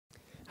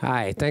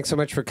Hi, thanks so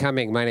much for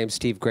coming. My name's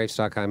Steve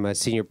Gravestock. I'm a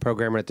senior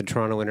programmer at the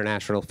Toronto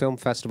International Film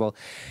Festival,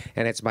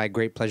 and it's my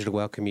great pleasure to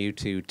welcome you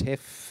to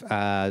TIFF's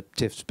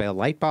Bell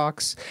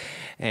Lightbox,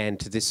 and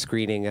to this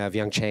screening of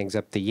Yung Chang's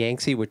Up the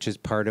Yangtze, which is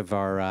part of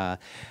our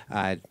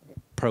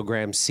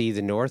program See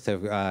the North,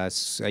 a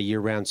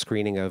year-round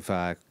screening of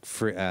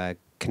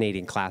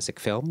Canadian classic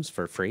films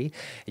for free.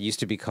 It used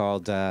to be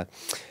called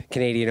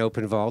Canadian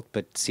Open Vault,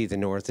 but See the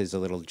North is a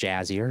little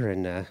jazzier,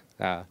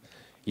 and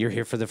you're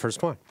here for the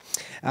first one.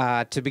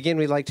 To begin,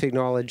 we'd like to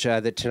acknowledge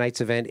that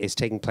tonight's event is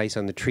taking place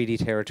on the treaty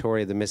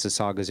territory of the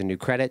Mississaugas and New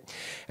Credit,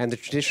 and the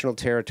traditional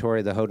territory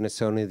of the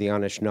Haudenosaunee, the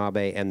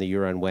Anishinaabe, and the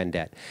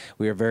Huron-Wendat.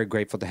 We are very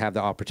grateful to have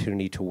the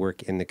opportunity to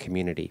work in the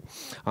community.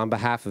 On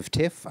behalf of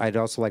TIFF, I'd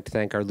also like to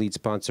thank our lead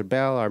sponsor,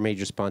 Bell, our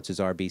major sponsors,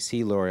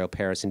 RBC, L'Oreal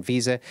Paris, and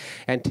Visa,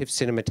 and TIFF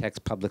Cinematheque's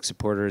public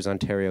supporters,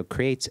 Ontario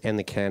Creates, and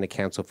the Canada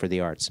Council for the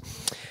Arts.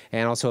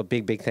 And also a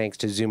big, big thanks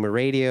to Zoomer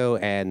Radio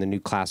and the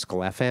New Classical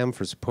FM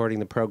for supporting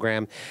the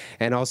program,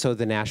 and also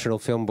the National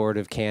Film Board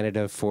of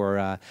Canada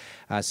for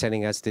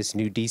sending us this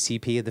new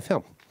DCP of the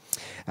film.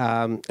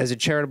 As a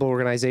charitable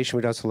organization,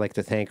 we'd also like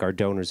to thank our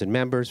donors and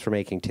members for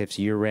making TIFF's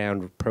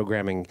year-round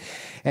programming,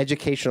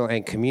 educational,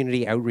 and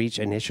community outreach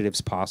initiatives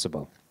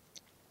possible.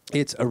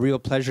 It's a real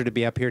pleasure to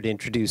be up here to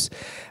introduce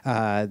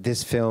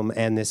this film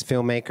and this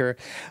filmmaker.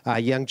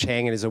 Yung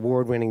Chang is an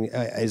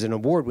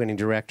award-winning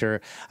director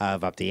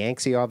of Up the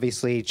Yangtze,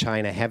 obviously,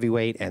 China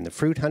Heavyweight, and The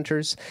Fruit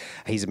Hunters.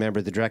 He's a member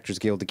of the Directors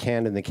Guild of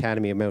Canada and the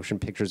Academy of Motion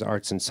Pictures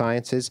Arts and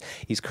Sciences.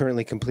 He's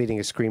currently completing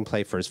a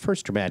screenplay for his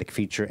first dramatic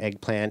feature,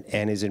 Eggplant,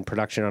 and is in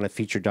production on a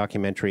feature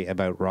documentary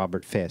about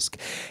Robert Fisk.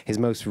 His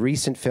most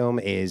recent film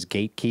is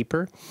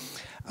Gatekeeper.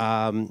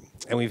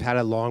 And we've had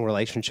a long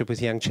relationship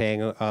with Yung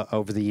Chang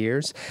over the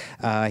years.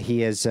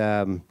 He is,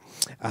 I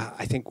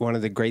think one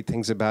of the great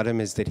things about him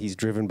is that he's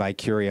driven by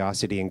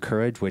curiosity and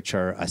courage, which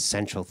are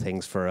essential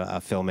things for a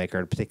filmmaker,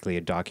 and particularly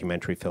a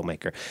documentary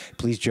filmmaker.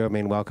 Please join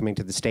me in welcoming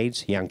to the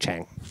stage, Yung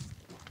Chang.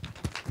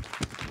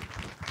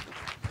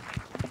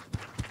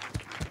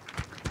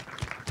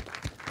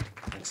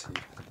 Thanks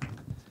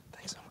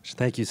so much.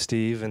 Thank you,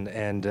 Steve,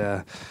 and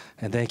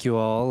thank you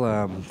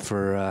all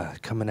for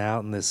coming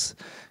out in this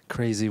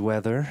crazy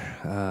weather.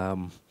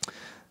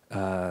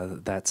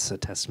 That's a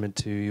testament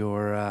to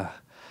your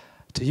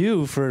to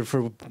you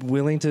for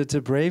willing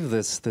to brave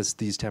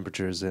these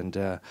temperatures and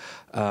to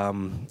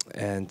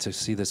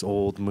see this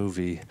old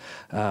movie.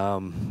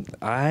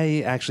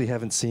 I actually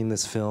haven't seen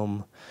this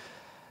film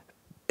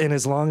in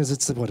as long as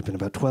it's been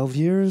about 12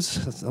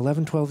 years,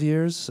 11, 12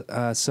 years.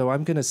 So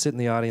I'm going to sit in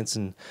the audience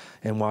and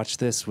watch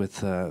this with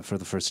for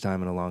the first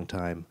time in a long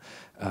time.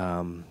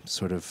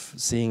 Sort of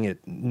seeing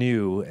it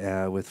new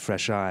with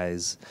fresh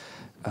eyes.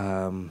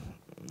 I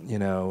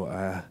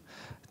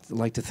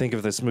like to think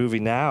of this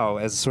movie now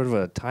as sort of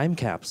a time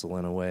capsule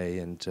in a way,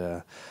 and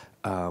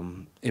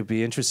it'd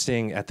be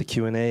interesting at the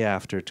Q&A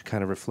after to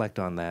kind of reflect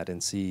on that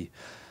and see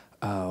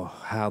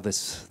how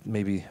this,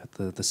 maybe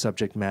the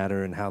subject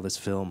matter and how this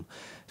film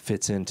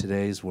fits in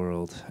today's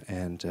world.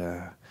 And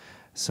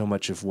so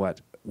much of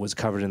what was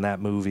covered in that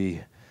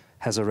movie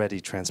has already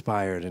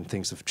transpired, and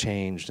things have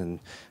changed, and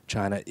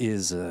China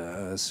is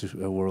a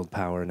world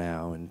power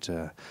now,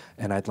 and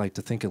I'd like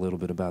to think a little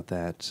bit about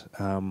that.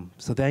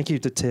 So thank you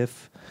to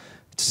TIFF,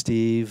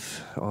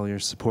 Steve, all your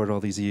support all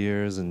these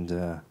years, and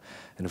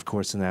of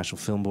course the National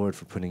Film Board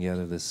for putting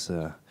together this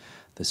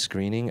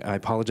screening. I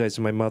apologize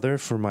to my mother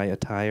for my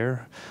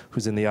attire,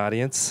 who's in the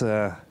audience,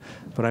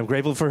 but I'm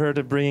grateful for her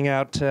to bringing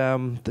out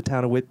the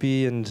town of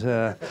Whitby and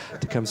to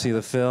come see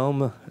the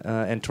film,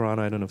 and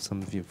Toronto. I don't know if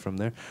some of you are from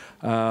there,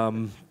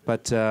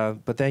 but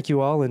thank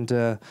you all,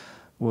 and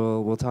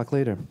we'll talk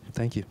later.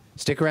 Thank you.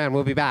 Stick around.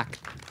 We'll be back.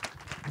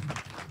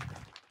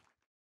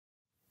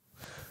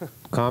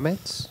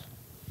 Comments?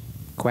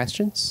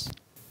 Questions?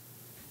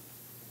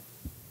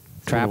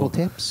 Travel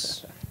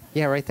tips?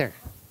 Yeah, right there.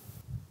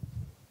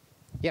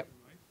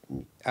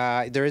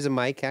 There is a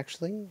mic,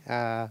 actually.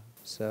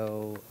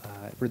 So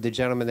for the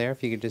gentleman there,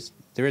 if you could just...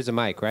 There is a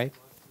mic, right?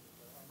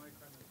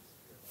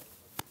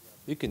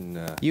 You can...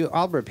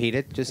 I'll repeat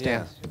it. Just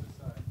ask.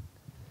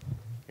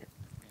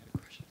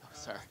 Oh,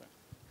 sorry.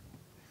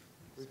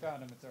 We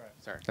found him. It's all right.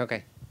 Sorry.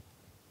 Okay.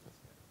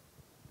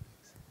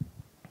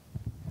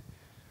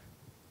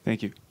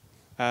 Thank you.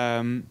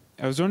 I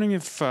was wondering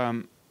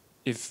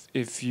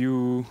if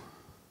you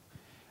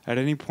at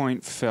any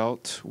point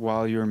felt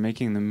while you were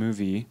making the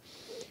movie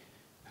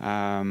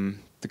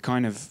the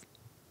kind of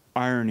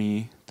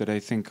irony that I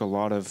think a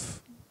lot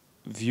of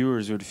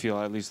viewers would feel,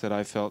 at least that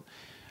I felt,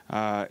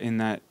 in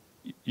that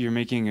you're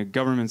making a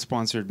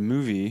government-sponsored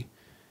movie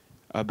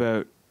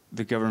about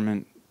the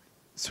government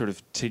sort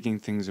of taking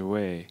things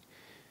away.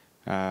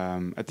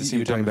 At the same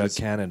You're time, talking about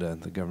Canada,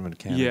 the government of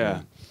Canada,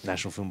 yeah,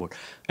 National Film Board,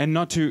 and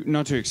not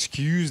to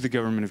excuse the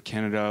government of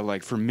Canada,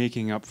 like for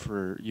making up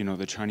for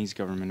the Chinese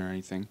government or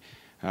anything.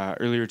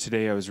 Earlier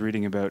today, I was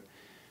reading about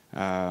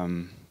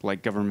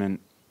like government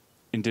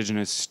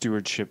Indigenous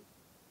stewardship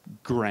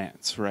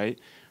grants, right?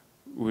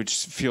 Which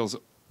feels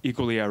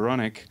equally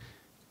ironic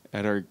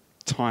at our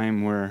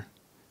time where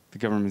the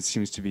government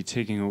seems to be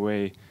taking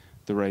away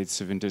the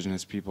rights of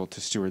indigenous people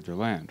to steward their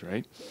land,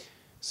 right?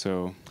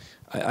 So,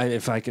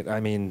 if I could, I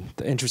mean,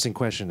 the interesting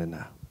question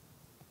and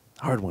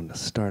hard one to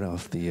start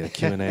off the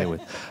Q&A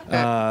with.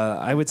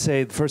 I would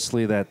say,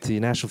 firstly, that the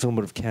National Film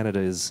Board of Canada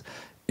is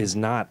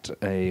not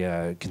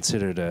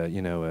considered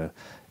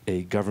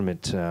a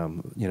government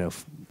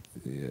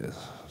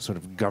sort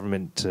of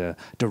government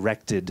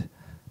directed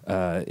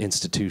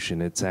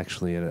institution. It's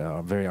actually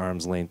a very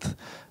arm's length,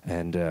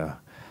 and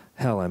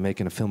hell, I'm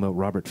making a film about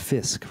Robert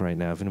Fisk right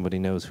now. If anybody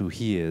knows who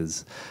he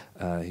is,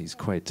 he's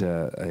quite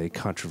a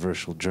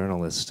controversial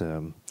journalist.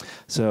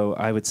 So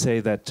I would say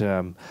that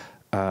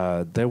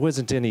there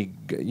wasn't any,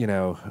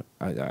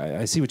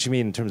 I see what you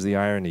mean in terms of the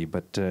irony,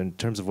 but in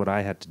terms of what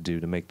I had to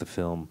do to make the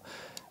film,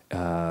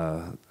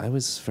 I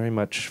was very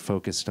much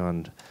focused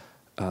on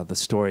the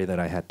story that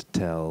I had to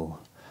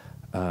tell,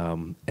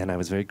 and I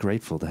was very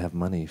grateful to have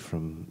money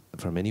from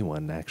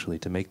anyone, actually,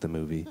 to make the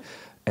movie.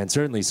 And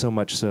certainly so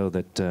much so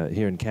that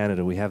here in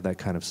Canada we have that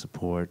kind of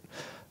support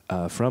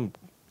from,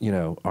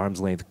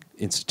 arm's length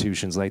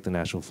institutions like the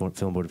National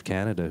Film Board of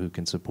Canada, who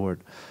can support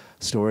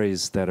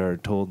stories that are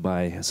told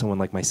by someone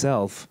like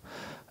myself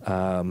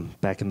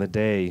back in the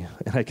day.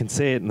 And I can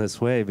say it in this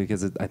way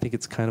because I think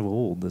it's kind of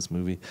old, this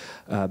movie.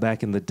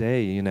 Back in the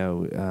day,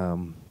 a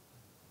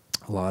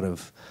lot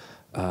of,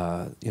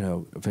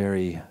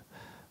 very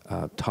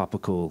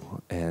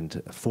topical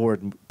and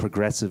forward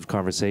progressive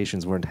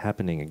conversations weren't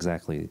happening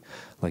exactly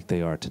like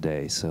they are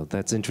today. So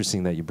that's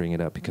interesting that you bring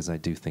it up, because I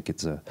do think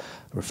it's a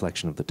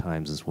reflection of the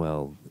times as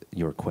well,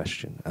 your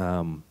question.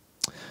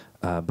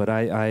 But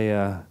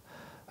I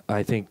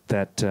think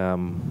that,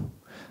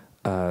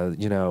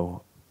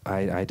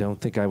 I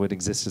don't think I would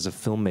exist as a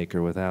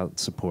filmmaker without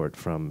support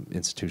from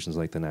institutions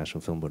like the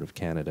National Film Board of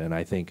Canada. And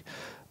I think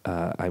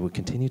I would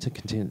continue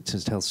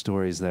to tell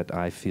stories that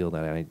I feel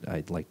that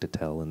I'd like to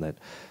tell, and that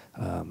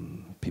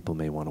people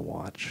may want to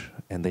watch.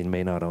 And they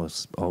may not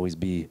always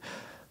be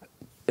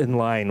in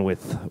line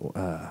with,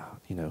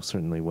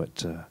 certainly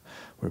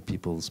where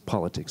people's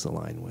politics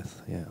align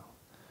with, yeah.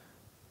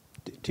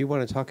 Do you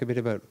want to talk a bit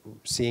about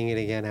seeing it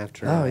again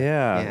after? Oh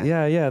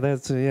yeah.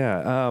 That's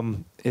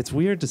it's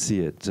weird to see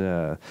it.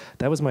 That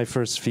was my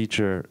first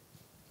feature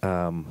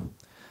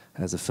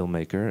as a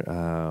filmmaker.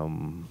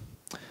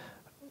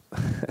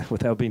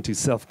 Without being too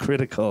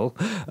self-critical,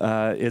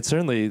 it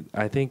certainly.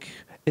 I think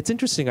it's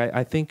interesting.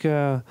 I think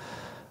I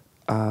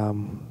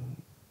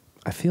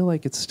feel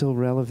like it's still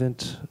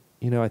relevant.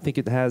 I think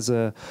it has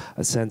a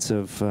sense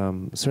of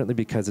certainly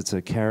because it's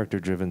a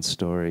character-driven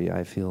story.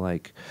 I feel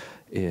like.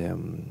 A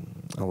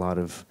lot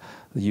of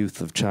the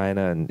youth of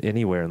China and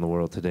anywhere in the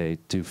world today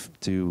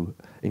do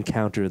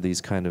encounter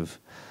these kind of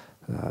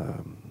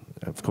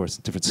course,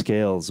 different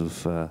scales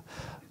of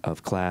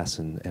class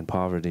and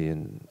poverty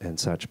and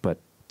such, but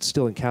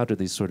still encounter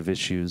these sort of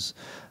issues.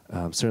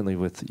 Certainly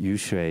with Yu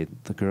Shui,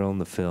 the girl in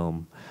the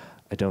film,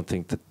 I don't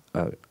think that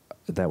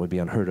that would be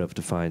unheard of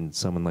to find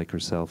someone like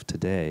herself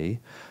today.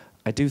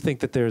 I do think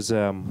that there's.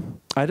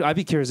 I'd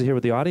be curious to hear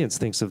what the audience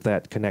thinks of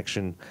that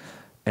connection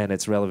and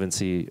its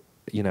relevancy.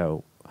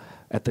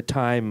 At the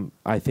time,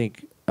 I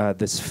think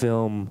this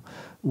film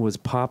was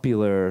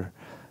popular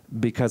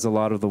because a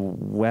lot of the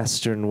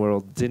Western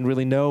world didn't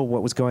really know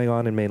what was going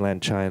on in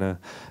mainland China,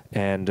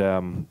 and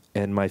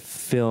my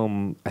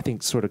film, I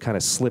think, sort of kind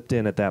of slipped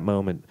in at that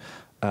moment,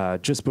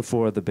 just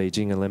before the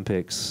Beijing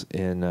Olympics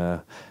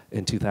in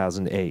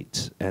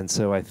 2008, and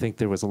so I think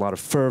there was a lot of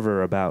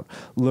fervor about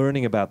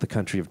learning about the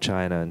country of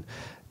China,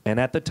 and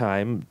at the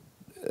time.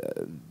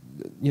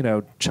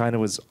 China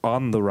was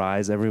on the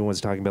rise. Everyone was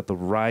talking about the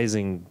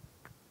rising,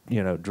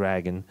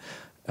 dragon,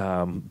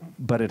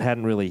 but it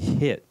hadn't really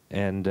hit.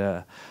 And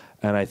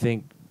I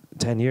think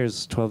 10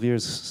 years, 12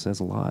 years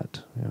says a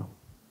lot.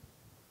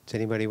 Does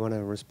anybody want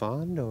to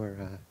respond, or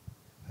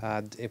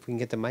if we can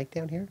get the mic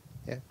down here?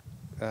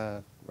 Yeah,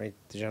 right,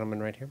 the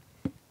gentleman right here.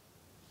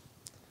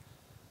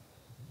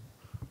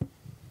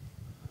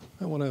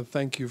 I want to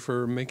thank you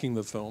for making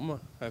the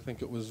film. I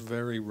think it was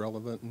very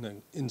relevant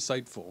and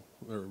insightful,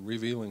 or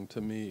revealing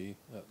to me,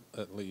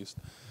 at least.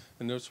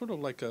 And there's sort of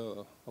like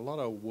a lot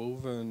of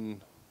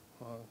woven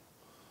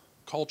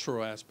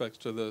cultural aspects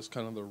to this,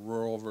 kind of the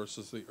rural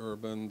versus the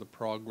urban, the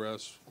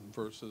progress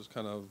versus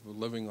kind of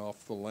living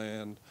off the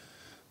land.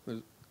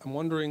 I'm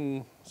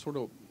wondering, sort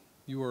of,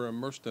 you were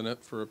immersed in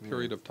it for a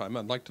period of time.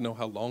 I'd like to know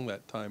how long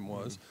that time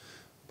was,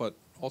 but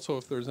also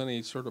if there's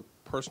any sort of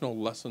personal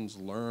lessons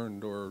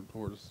learned or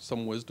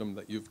some wisdom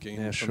that you've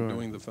gained from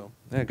doing the film.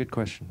 Yeah, good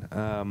question.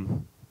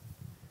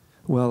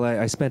 Well,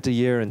 I spent a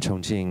year in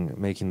Chongqing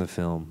making the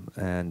film,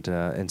 and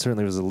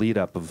certainly it was a lead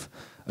up of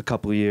a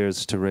couple of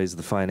years to raise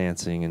the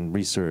financing and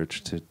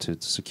research to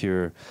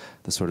secure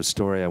the sort of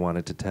story I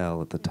wanted to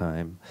tell at the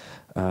time.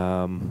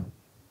 I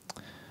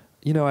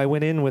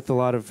went in with a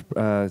lot of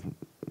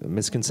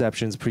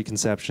misconceptions,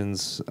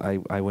 preconceptions.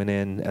 I went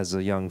in as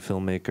a young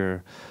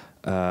filmmaker.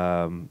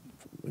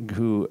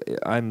 Who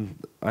I'm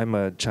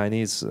a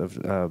Chinese,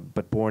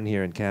 but born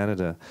here in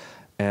Canada,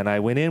 and I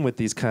went in with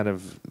these kind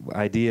of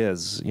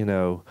ideas.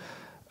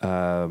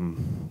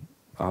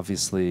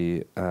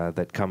 obviously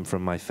that come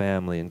from my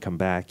family and come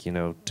back, you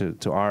know,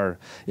 to our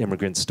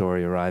immigrant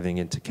story arriving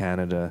into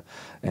Canada,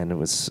 and it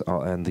was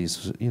and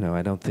these, you know,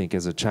 I don't think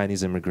as a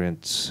Chinese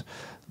immigrant,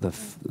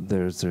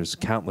 there's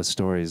countless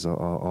stories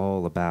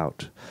all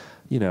about,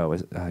 you know,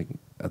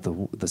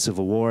 the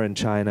Civil War in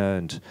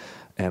China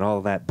and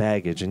all that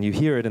baggage, and you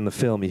hear it in the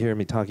film. You hear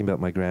me talking about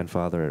my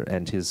grandfather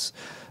and his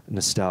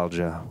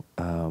nostalgia,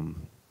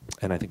 and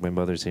I think my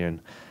mother's here.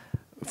 And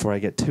before I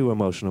get too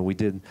emotional, we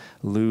did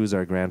lose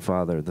our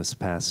grandfather this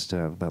past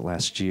about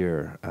last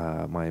year,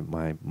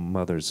 my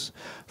mother's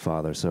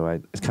father. So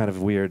it's kind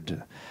of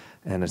weird,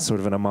 and it's sort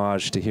of an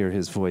homage to hear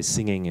his voice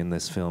singing in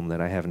this film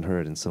that I haven't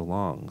heard in so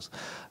long.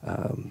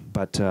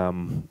 But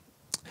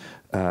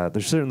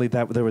there's certainly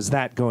there was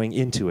that going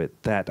into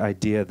it, that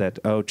idea that,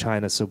 oh,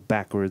 China's so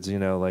backwards, you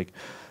know, like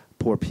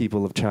poor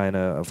people of China.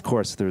 Of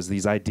course, there's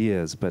these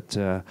ideas, but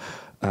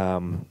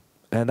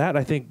and that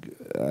I think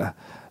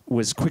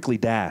was quickly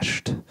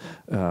dashed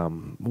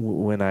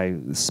when I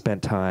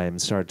spent time,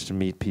 started to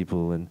meet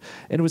people, and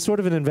it was sort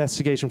of an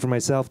investigation for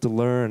myself to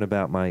learn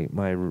about my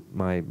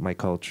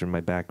culture, my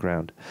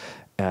background,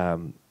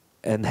 and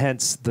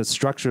hence the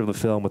structure of the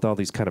film with all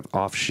these kind of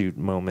offshoot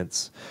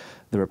moments.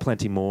 There were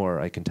plenty more,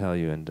 I can tell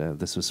you, and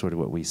this was sort of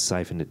what we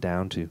siphoned it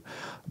down to,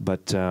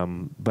 but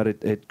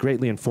it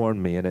greatly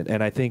informed me,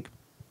 and I think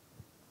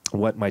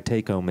what my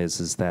take home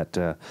is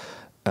that.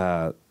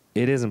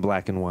 It isn't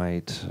black and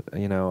white,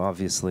 you know,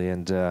 obviously,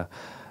 and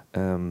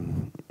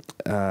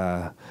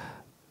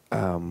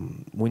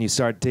when you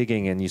start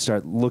digging and you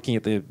start looking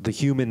at the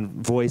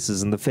human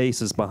voices and the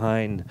faces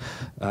behind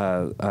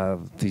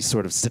these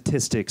sort of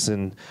statistics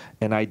and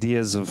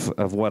ideas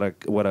of what a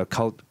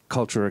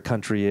culture or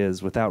country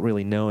is without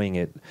really knowing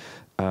it,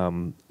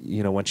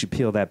 you know, once you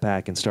peel that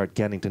back and start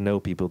getting to know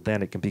people,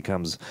 then it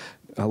becomes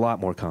a lot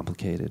more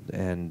complicated.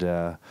 And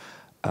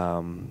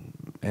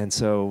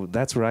so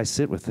that's where I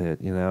sit with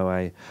it. You know,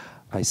 I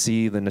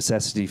see the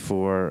necessity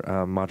for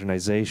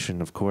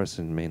modernization, of course,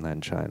 in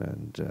mainland China,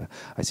 and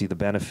I see the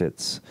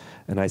benefits,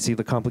 and I see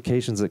the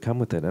complications that come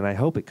with it, and I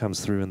hope it comes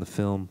through in the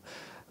film,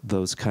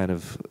 those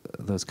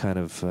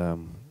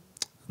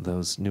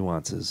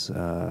nuances.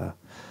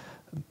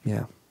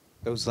 Yeah.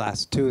 Those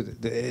last two,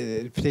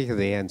 particularly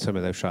the end, some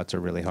of those shots are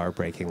really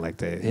heartbreaking.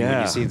 Like when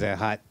Yeah. you see the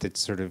hut that's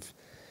sort of,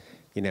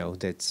 you know,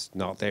 that's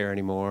not there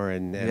anymore,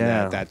 and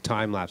Yeah. that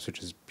time lapse, which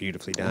is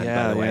beautifully done,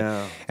 Yeah, by the way,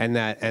 yeah. and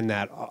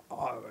that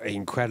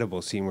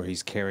incredible scene where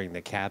he's carrying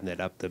the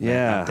cabinet up the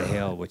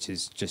hill, which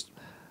is just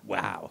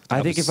wow.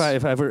 I think if I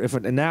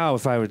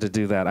were to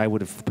do that, I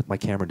would have put my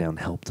camera down and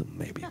helped him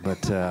maybe,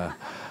 but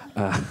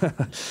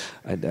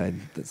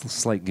there's a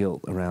slight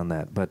guilt around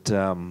that. But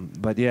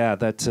yeah,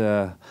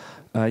 that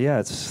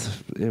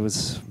it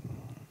was,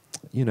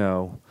 you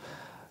know.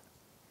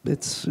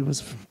 It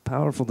was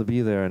powerful to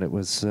be there, and it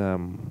was,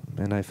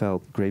 and I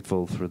felt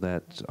grateful for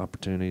that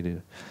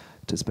opportunity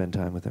to spend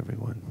time with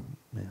everyone.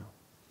 Yeah.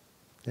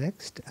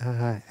 Next,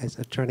 I'm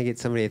trying to get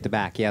somebody at the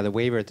back. Yeah, the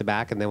waiver at the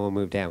back, and then we'll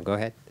move down. Go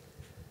ahead.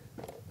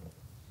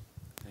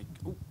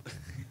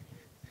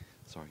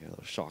 Sorry, I got a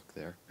little shock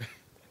there.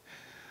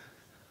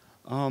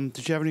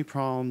 Did you have any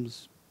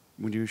problems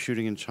when you were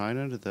shooting in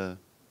China? Did the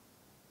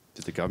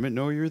government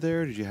know you were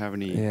there? Did you have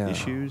any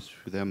issues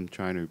with them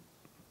trying to,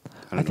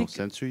 I don't know,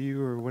 censor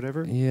you or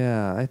whatever?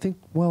 Yeah, I think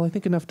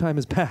enough time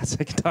has passed.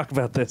 I can talk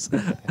about this.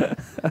 Well,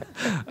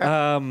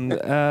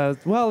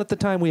 at the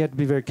time we had to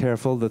be very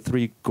careful. The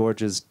Three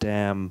Gorges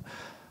Dam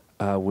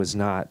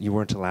you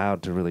weren't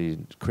allowed to really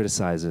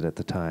criticize it at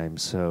the time,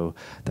 so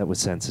that was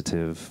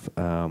sensitive.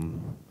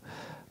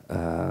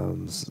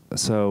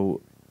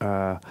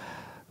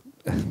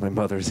 My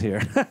mother's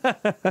here.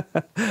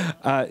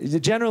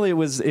 Generally,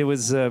 it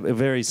was a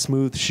very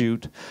smooth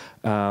shoot.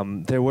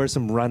 There were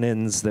some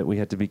run-ins that we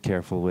had to be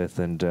careful with,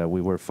 and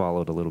we were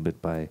followed a little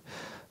bit by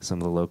some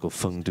of the local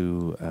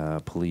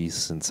Fengdu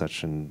police and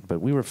such. But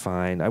we were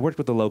fine. I worked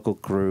with the local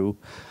crew.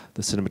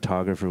 The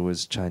cinematographer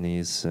was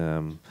Chinese.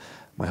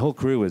 My whole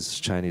crew was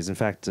Chinese. In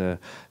fact,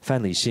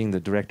 Fan Lixing, the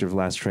director of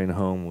Last Train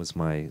Home, was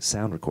my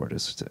sound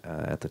recordist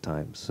at the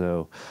time.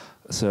 So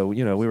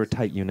you know, we were a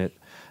tight unit.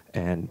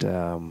 And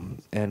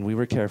we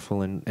were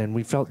careful, and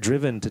we felt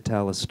driven to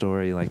tell a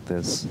story like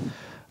this.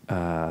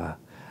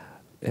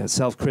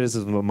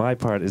 Self-criticism on my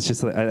part is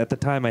just at the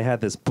time I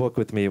had this book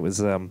with me. It was,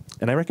 and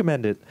I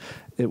recommend it.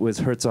 It was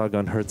Herzog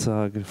on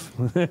Herzog,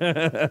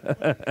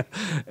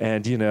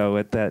 and you know,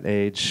 at that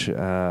age,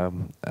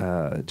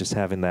 just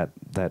having that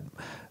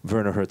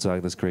Werner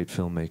Herzog, this great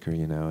filmmaker,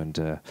 you know, and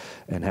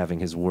having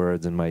his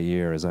words in my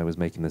ear as I was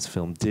making this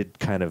film did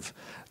kind of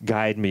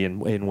guide me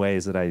in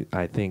ways that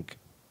I think,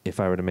 if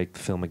I were to make the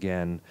film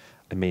again,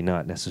 I may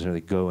not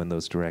necessarily go in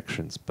those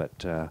directions,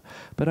 but I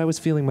was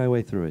feeling my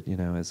way through it, you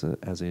know, as a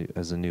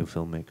new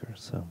filmmaker.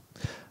 So,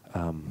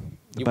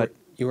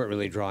 You weren't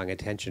really drawing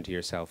attention to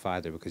yourself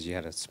either, because you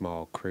had a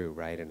small crew,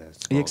 right? And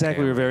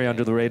exactly, we were very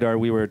under the radar.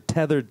 We were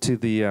tethered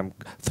to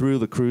through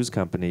the cruise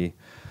company,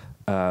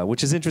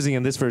 which is interesting.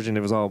 In this version,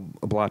 it was all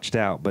blotched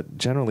out, but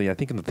generally, I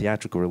think in the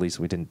theatrical release,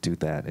 we didn't do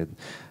that.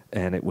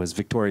 And it was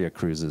Victoria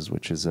Cruises,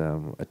 which is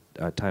a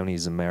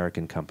Taiwanese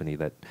American company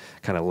that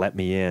kind of let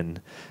me in.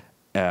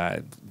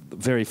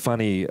 Very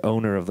funny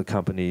owner of the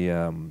company,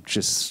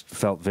 just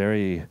felt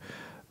very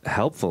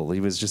helpful.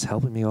 He was just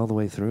helping me all the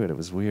way through it. It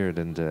was weird,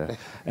 and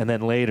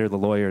then later the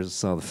lawyers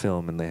saw the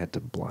film and they had to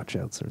blotch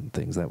out certain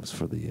things. That was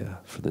for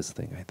this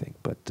thing, I think.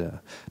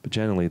 But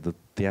generally, the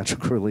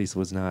theatrical release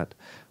was not.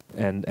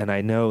 And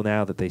I know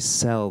now that they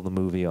sell the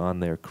movie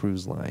on their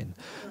cruise line,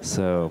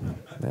 so.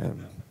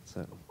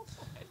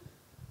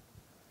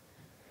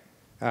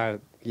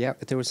 Yeah,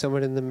 there was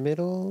someone in the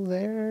middle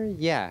there.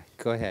 Yeah,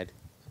 go ahead.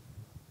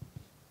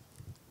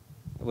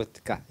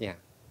 Yeah.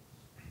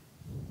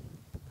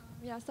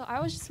 Yeah, so I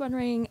was just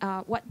wondering,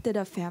 what did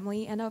a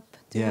family end up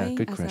doing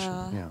good as question.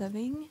 a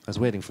living? I was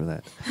waiting for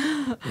that.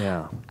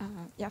 Yeah.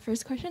 Yeah,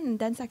 first question, and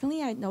then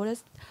secondly, I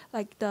noticed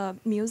like the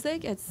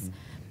music. It's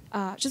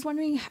just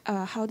wondering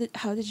how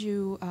did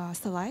you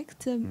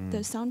select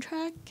the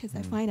soundtrack? Because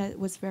I find that it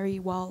was very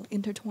well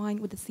intertwined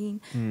with the scene,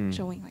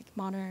 showing like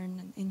modern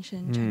and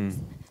ancient Chinese.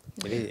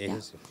 It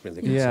is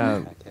really good. Yeah.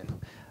 soundtrack,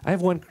 I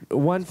have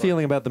one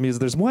feeling about the music.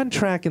 There's one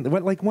track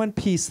one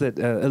piece that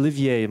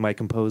Olivier, my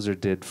composer,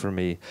 did for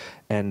me,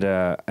 and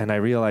I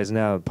realize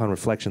now upon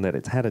reflection that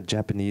it had a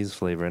Japanese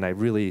flavor, and I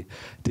really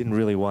didn't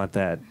really want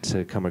that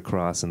to come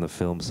across in the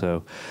film.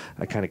 So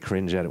I kind of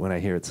cringe at it when I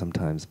hear it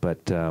sometimes.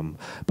 But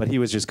he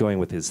was just going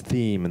with his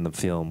theme in the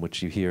film,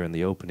 which you hear in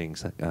the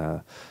openings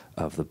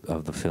of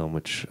the film,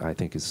 which I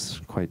think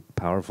is quite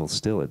powerful.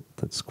 Still,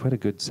 it's quite a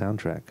good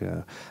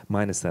soundtrack,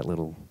 minus that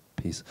little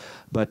piece.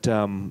 But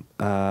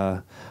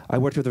I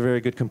worked with a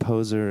very good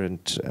composer,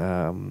 and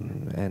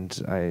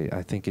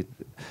I think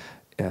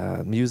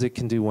music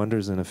can do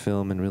wonders in a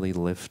film and really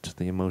lift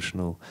the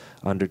emotional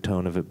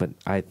undertone of it. But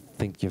I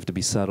think you have to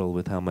be subtle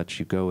with how much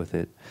you go with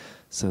it.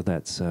 So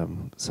that's so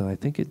I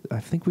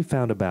think we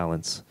found a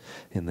balance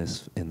in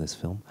this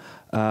film.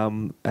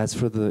 As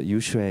for the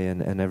Yu Shui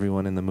and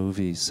everyone in the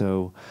movie,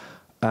 so.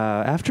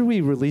 After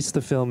we released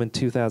the film in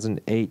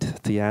 2008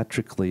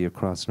 theatrically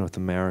across North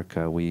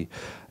America,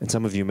 and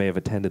some of you may have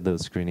attended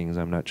those screenings,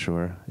 I'm not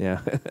sure.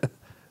 Yeah.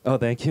 Oh,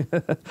 thank you.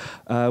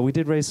 We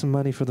did raise some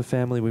money for the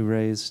family. We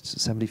raised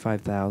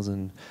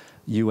 $75,000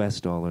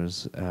 US,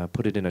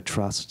 put it in a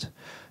trust,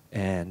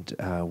 and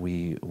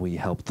we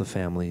helped the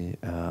family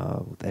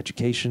with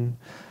education.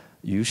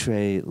 Yu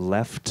Shui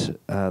left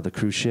the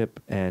cruise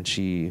ship, and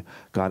she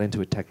got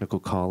into a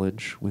technical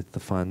college with the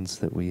funds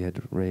that we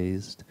had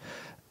raised.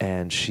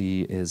 And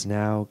she is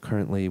now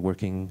currently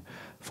working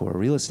for a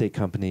real estate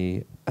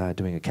company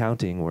doing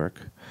accounting work.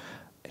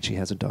 And she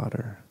has a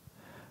daughter.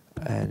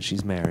 And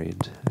she's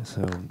married.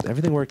 So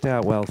everything worked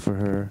out well for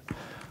her.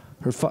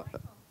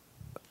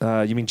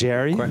 You mean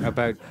Jerry?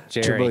 About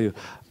Jerry.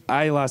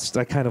 I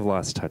kind of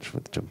lost touch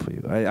with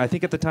Jumpuyu. I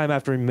think at the time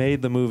after he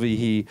made the movie,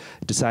 he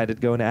decided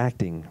to go into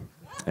acting.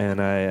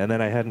 And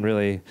then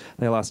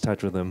I lost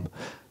touch with him.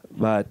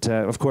 But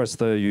of course,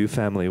 the Yu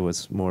family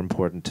was more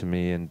important to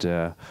me, and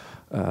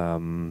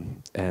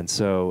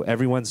so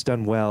everyone's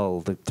done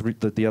well.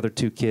 The other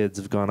two kids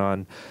have gone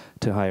on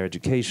to higher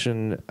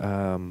education.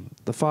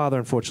 The father,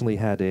 unfortunately,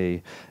 had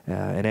an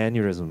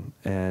aneurysm,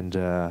 and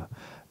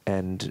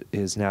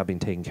is now being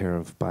taken care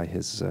of by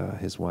his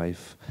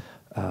wife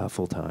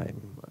full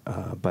time.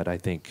 But I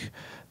think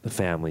the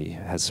family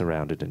has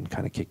surrounded and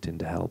kind of kicked in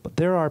to help. But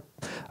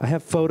I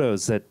have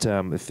photos that,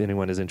 if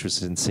anyone is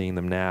interested in seeing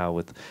them now,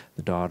 with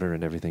the daughter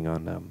and everything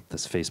on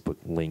this Facebook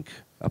link,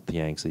 Up the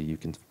Yangtze, you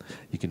can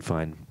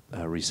find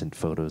recent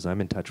photos.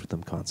 I'm in touch with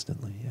them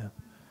constantly. Yeah,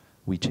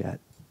 WeChat.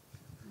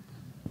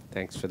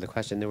 Thanks for the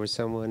question. There was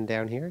someone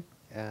down here.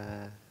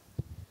 Yeah,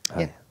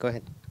 go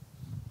ahead.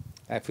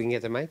 If we can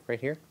get the mic right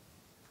here.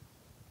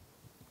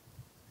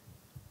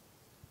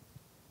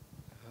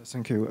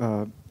 Thank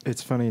you.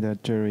 It's funny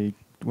that Jerry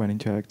went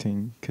into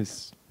acting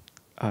because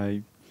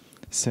I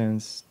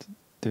sensed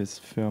this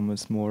film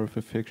was more of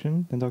a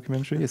fiction than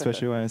documentary,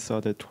 especially when I saw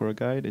the tour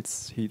guide.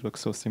 He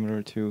looks so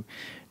similar to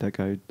that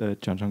guy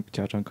that Jia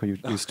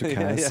Zhangke used to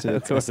cast. I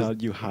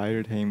thought you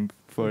hired him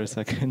for a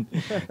second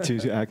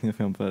to act in the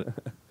film. But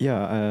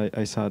yeah,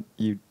 I thought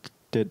you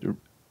did,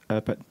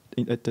 but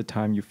at the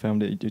time you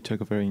filmed it, you took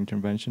a very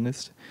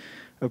interventionist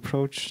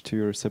approach to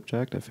your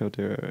subject. I felt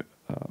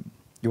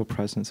your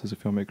presence as a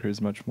filmmaker is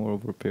much more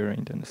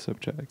overbearing than the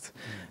subject.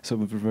 So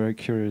I'm very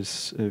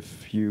curious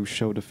if you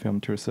show the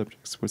film to your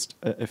subjects.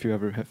 If you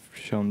ever have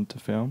shown the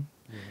film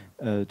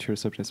to your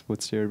subjects,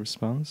 what's their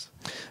response?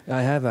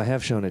 I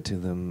have shown it to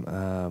them,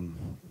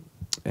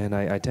 and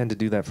I tend to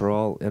do that for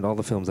all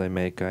the films I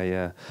make.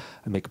 I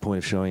make a point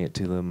of showing it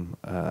to them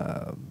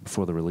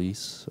before the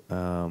release.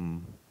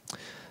 It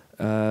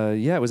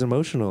was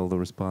emotional, the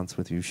response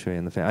with Yu Shui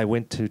and the family. I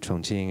went to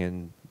Chongqing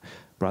and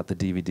brought the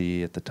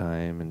DVD at the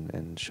time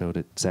and showed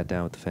it, sat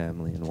down with the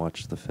family and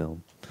watched the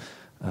film.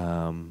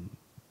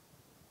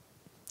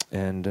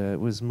 And it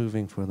was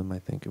moving for them, I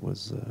think. It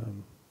was,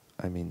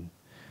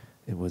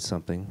 it was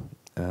something.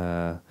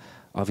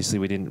 Obviously,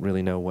 we didn't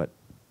really know what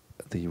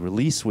the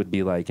release would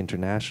be like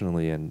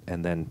internationally, and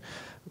then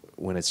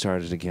when it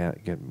started to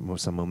get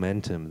some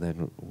momentum,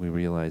 then we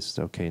realized,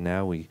 okay,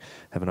 now we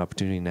have an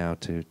opportunity now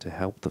to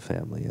help the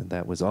family, and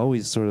that was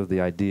always sort of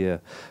the idea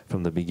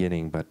from the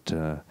beginning. But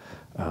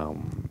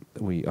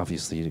we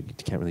obviously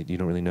you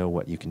don't really know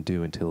what you can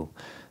do until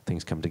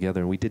things come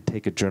together. And we did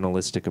take a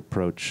journalistic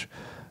approach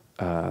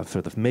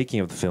for the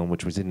making of the film,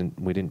 which we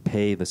didn't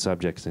pay the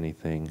subjects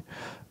anything,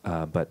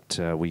 but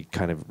we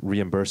kind of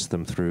reimbursed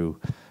them through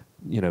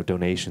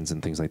donations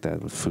and things like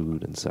that, with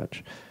food and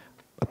such.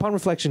 Upon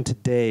reflection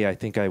today, I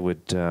think I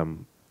would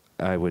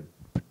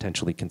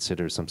potentially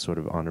consider some sort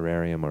of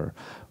honorarium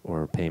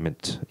or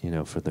payment,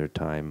 for their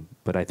time.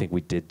 But I think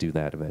we did do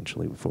that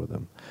eventually for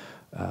them.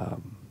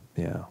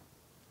 Yeah.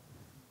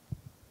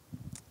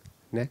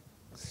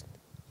 Next.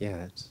 Yeah,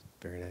 that's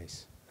very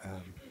nice.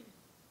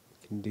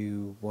 Can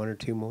do one or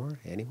two more.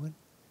 Anyone?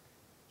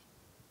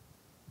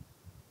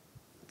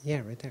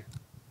 Yeah, right there.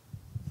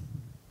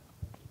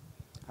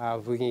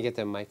 If we can get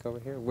the mic over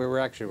here. We're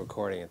actually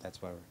recording it.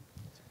 That's why we're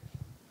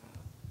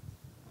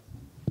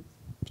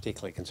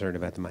particularly concerned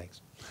about the mics.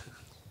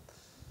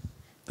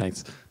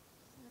 Thanks.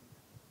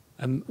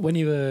 When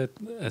you were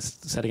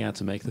setting out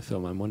to make the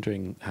film, I'm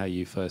wondering how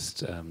you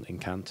first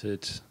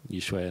encountered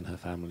Yu Shui and her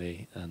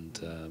family, and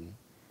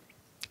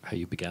how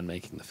you began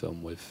making the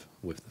film with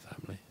the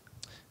family.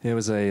 It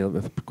was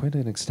quite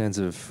an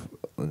extensive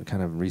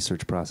kind of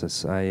research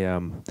process.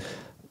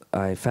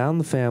 I found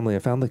the family. I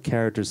found the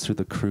characters through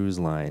the cruise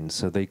line.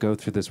 So they go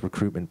through this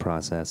recruitment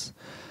process,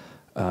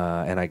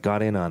 and I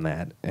got in on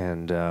that.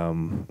 And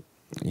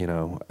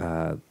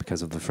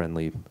because of the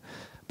friendly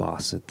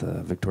boss at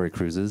the Victoria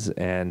Cruises,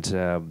 and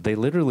they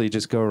literally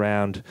just go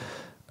around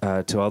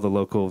to all the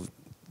local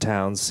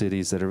towns,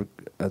 cities that are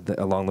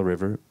along the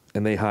river,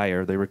 and they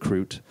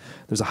recruit.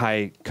 There's a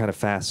high kind of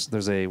fast.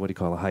 There's a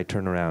a high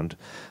turnaround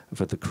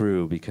for the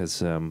crew,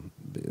 because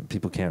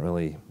people can't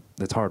really.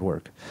 It's hard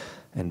work,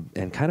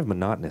 and kind of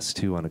monotonous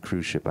too on a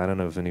cruise ship. I don't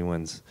know if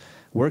anyone's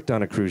worked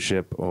on a cruise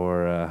ship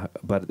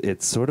but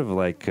it's sort of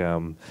like.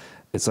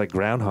 It's like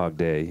Groundhog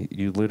Day.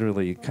 You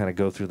literally kind of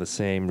go through the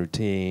same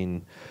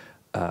routine.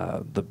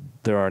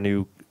 There are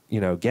new,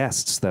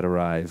 guests that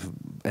arrive,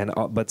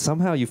 but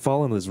somehow you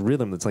fall into this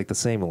rhythm that's like the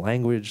same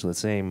language, the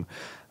same,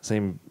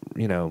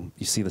 you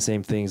see the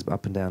same things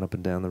up and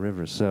down the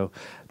river. So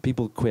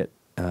people quit.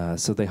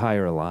 So they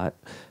hire a lot,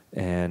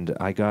 and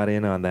I got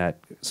in on that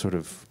sort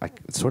of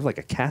like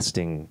a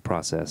casting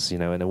process.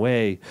 In a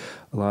way,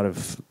 a lot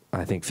of.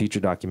 I think feature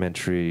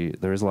documentary,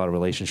 there is a lot of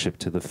relationship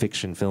to the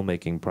fiction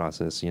filmmaking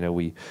process.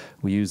 We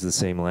use the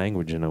same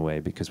language in a way,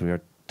 because we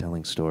are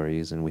telling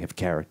stories and we have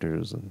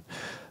characters, and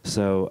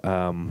so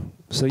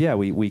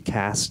we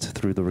cast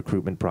through the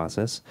recruitment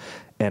process.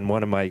 And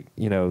one of my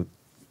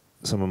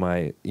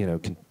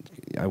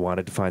I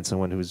wanted to find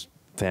someone whose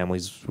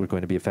families were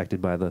going to be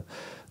affected by the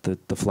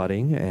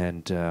flooding,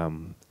 and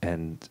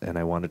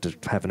I wanted to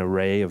have an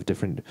array of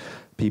different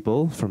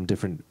people from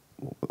different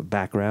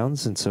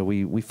backgrounds, and so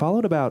we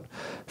followed about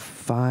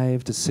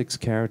 5 to 6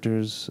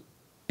 characters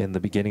in the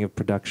beginning of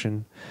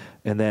production,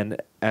 and then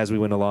as we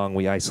went along,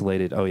 we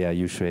isolated. Oh yeah,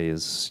 Yu Shui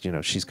is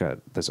she's got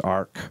this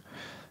arc.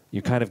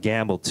 You kind of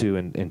gamble too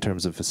in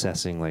terms of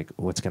assessing like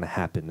what's going to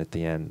happen at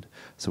the end.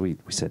 So we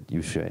said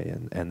Yu Shui,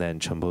 and then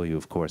Chamboyu,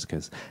 of course,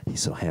 because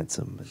he's so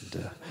handsome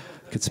and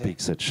could speak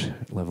such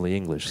lovely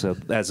English. So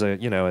as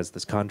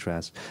this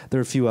contrast, there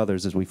are a few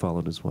others as we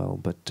followed as well,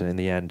 but in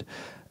the end.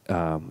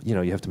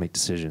 You have to make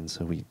decisions.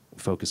 So we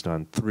focused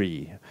on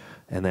 3,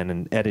 and then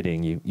in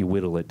editing, you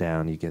whittle it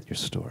down. You get your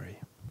story.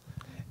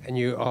 And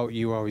you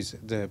always,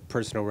 the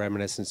personal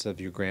reminiscence of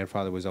your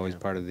grandfather was always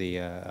part of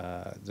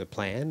the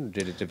plan.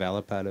 Did it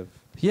develop out of?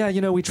 Yeah,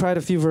 we tried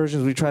a few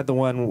versions. We tried the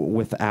one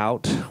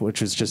without,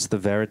 which is just the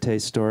verite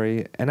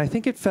story, and I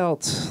think it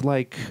felt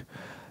like.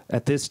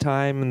 At this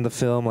time in the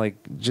film, like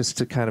just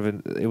to kind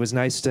of, it was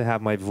nice to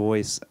have my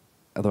voice.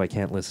 Although I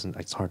can't listen,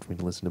 it's hard for me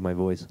to listen to my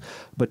voice,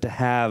 but to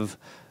have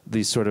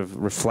these sort of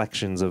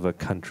reflections of a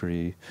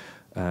country,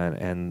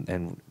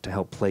 and to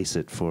help place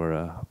it for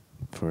a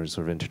sort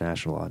of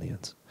international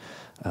audience,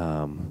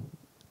 I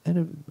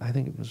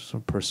think it was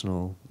sort of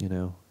personal,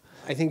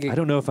 I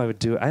don't know if I would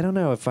do it. I don't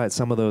know if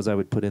some of those I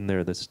would put in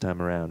there this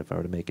time around if I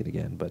were to make it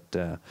again, but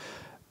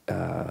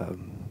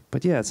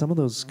yeah, some of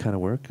those kind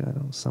of work.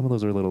 Some of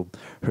those are a little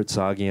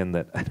Herzogian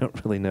that I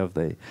don't really know if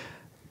they.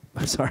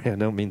 I'm sorry, I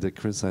don't mean to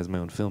criticize my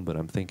own film, but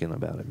I'm thinking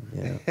about it.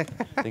 Yeah,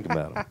 think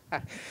about it.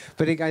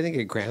 But I think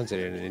it grounds it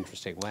in an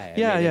interesting way.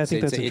 I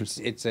think that's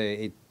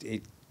interesting.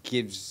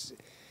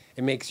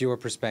 It makes your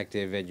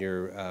perspective and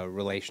your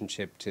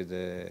relationship to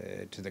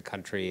the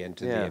country and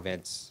to the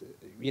events,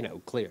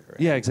 clear.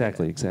 Right? Yeah,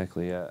 exactly.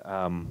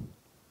 Yeah.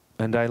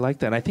 And I like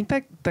that. And I think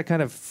that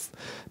kind of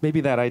maybe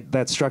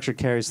that structure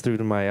carries through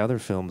to my other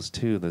films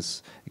too.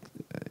 This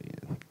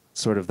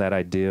sort of that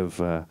idea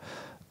of.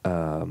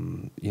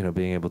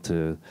 Being able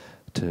to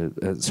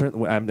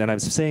certainly, and I'm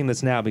saying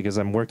this now because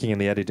I'm working in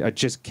the editing. I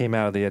just came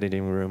out of the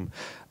editing room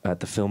at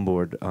the film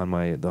board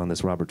on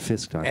this Robert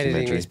Fisk documentary.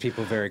 Editing these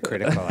people very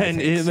critical, I and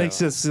think, it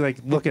makes us like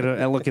look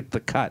at the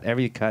cut.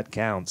 Every cut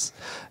counts,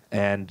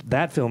 and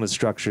that film is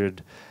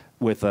structured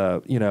with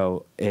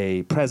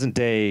a present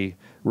day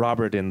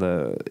Robert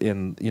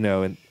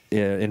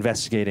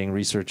investigating,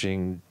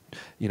 researching,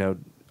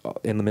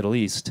 in the Middle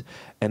East,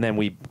 and then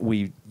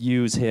we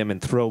use him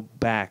and throw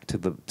back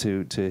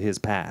to his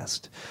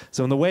past.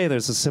 So in the way,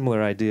 there's a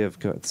similar idea of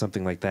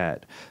something like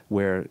that,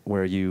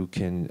 where you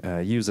can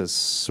use a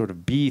sort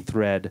of B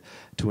thread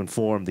to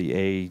inform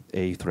the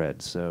A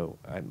thread. So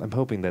I'm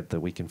hoping that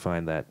we can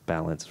find that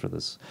balance for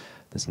this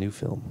new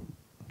film.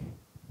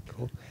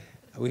 Cool.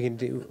 We can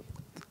do.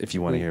 If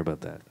you want to hear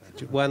about that.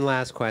 One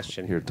last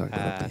question. Here to talk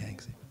about Up the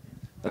Yangtze.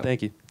 But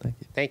thank you.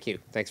 Thank you.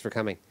 Thanks for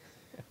coming.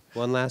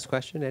 One last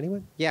question,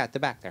 anyone? Yeah, at the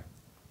back there.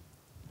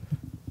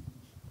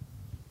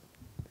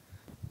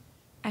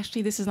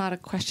 Actually, this is not a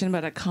question,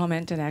 but a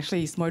comment, and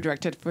actually it's more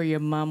directed for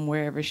your mom,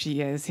 wherever she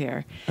is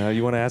here.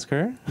 You want to ask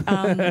her?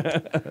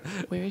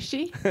 Where is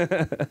she?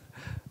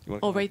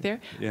 Oh, right there.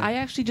 Yeah. I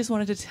actually just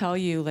wanted to tell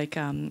you,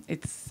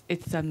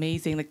 it's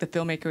amazing, the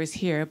filmmaker is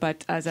here,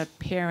 but as a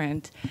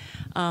parent,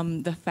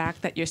 the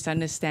fact that your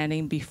son is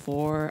standing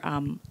before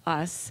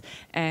us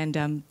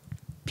and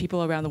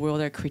people around the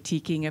world are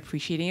critiquing,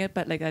 appreciating it,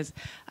 but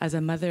as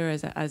a mother,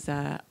 as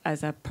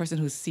a person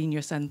who's seen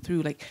your son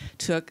through,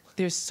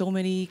 there's so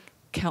many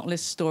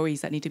countless stories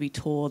that need to be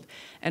told,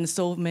 and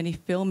so many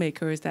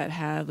filmmakers that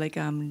have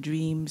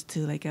dreams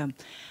to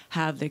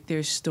have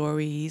their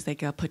stories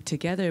put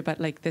together. But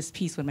this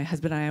piece, when my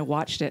husband and I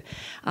watched it,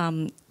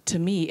 to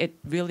me it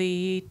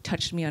really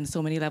touched me on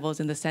so many levels,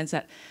 in the sense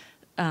that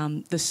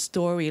the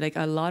story,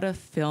 a lot of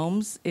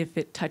films, if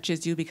it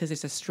touches you because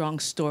it's a strong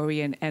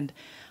story, and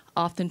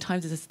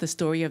oftentimes it's the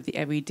story of the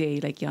everyday.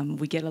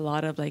 We get a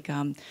lot of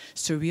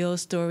surreal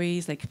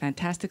stories,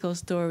 fantastical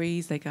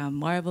stories,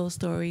 Marvel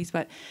stories.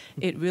 But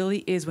it really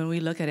is, when we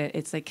look at it,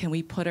 it's can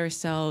we put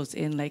ourselves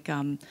in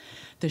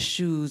the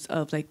shoes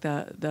of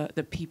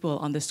the people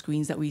on the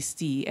screens that we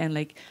see,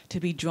 and to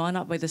be drawn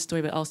up by the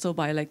story, but also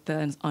by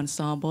the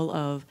ensemble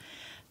of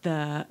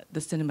the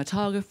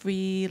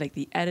cinematography,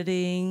 the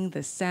editing,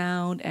 the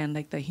sound, and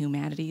the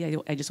humanity.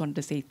 I just wanted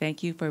to say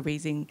thank you for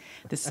raising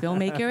this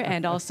filmmaker,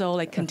 and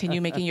also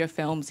continue making your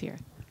films here.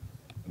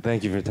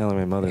 Thank you for telling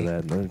my mother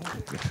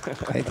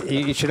that.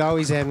 You should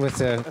always end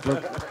with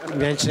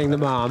mentioning the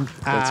mom.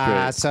 That's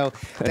great. So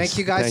thank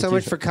you guys so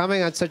much for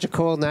coming on such a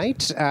cool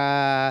night,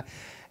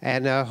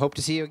 and hope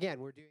to see you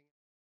again. We're doing